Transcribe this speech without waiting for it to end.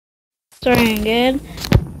Starting again.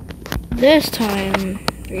 This time,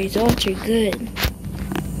 the results are good.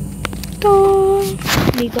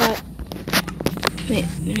 We got. Wait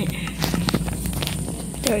a minute.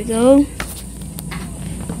 There we go.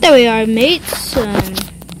 There we are, mates. And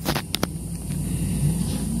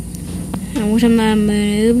what am I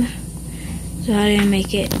move? So how do I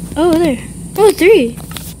make it? Oh, there. Oh, 3.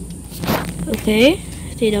 Okay,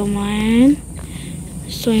 if they don't mind.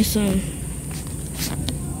 Just doing some.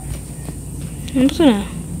 I'm just gonna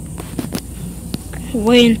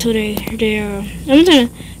wait until they're. I'm just gonna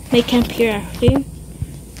make camp here actually.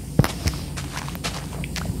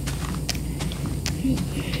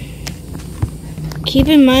 Keep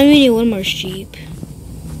in mind we need one more sheep.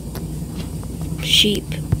 Sheep.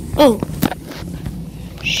 Oh,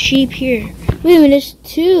 sheep here. Wait a minute, there's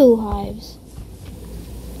 2 hives.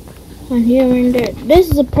 One here, one there. This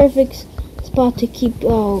is a perfect spot to keep.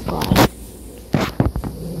 Oh god.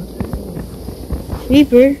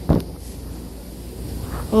 Creeper.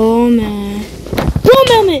 Oh man. Bro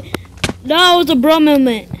moment! That was a bro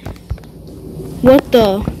moment. What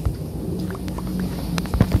the?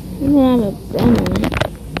 We don't have a bro moment.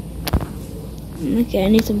 Okay, I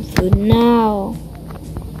need some food now.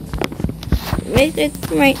 Right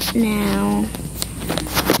now.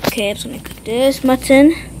 Okay, I'm just gonna cook this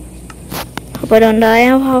mutton. Hope I don't die.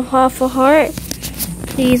 I have half a heart.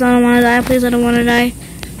 Please, I don't wanna die. Please, I don't wanna die.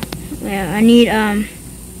 Yeah, I need it.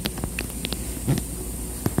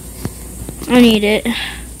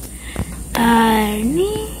 I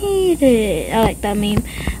need it. I like that meme.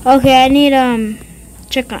 Okay, I need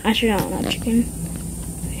chicken. Actually, no, not chicken.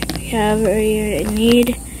 We have right here.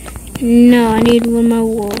 I need one more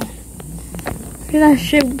wool. Where did that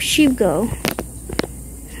sheep go?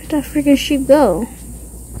 Where did that freaking sheep go?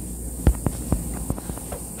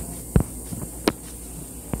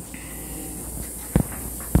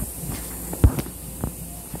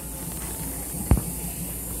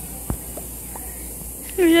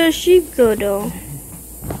 Where did that sheep go though?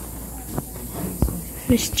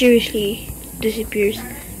 Mysteriously disappears. Is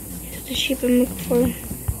that the sheep I'm looking for?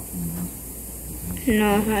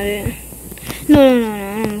 No, it's not it. No,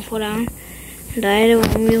 I'm gonna fall down. And I don't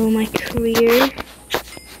want to ruin my career.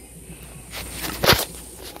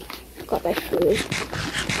 Got my food.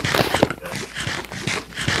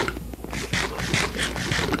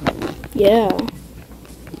 Yeah.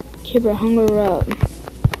 Keep our hunger up.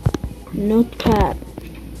 No cap.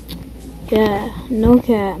 Yeah, no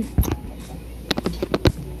cap.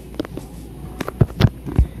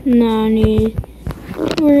 Nani.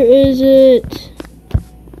 Where is it?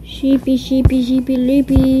 Sheepy, sheepy, sheepy,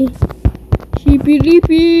 leapy. Sheepy,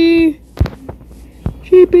 leapy.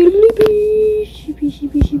 Sheepy, leapy. Sheepy,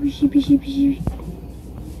 sheepy, sheepy, sheepy, sheepy, sheepy.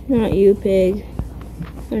 Not you, pig.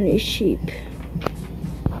 I need sheep.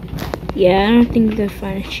 Yeah, I don't think you're gonna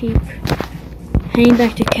find a sheep. Heading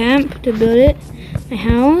back to camp to build it. My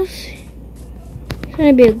house. It's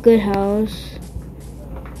gonna be a good house.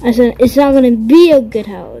 I said it's not gonna be a good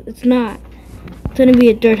house. It's not. It's gonna be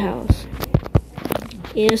a dirt house.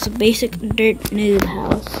 It's a basic dirt noob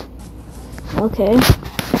house. Okay.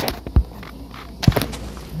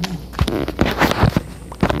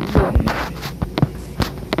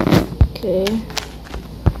 Okay.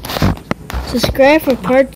 Subscribe for part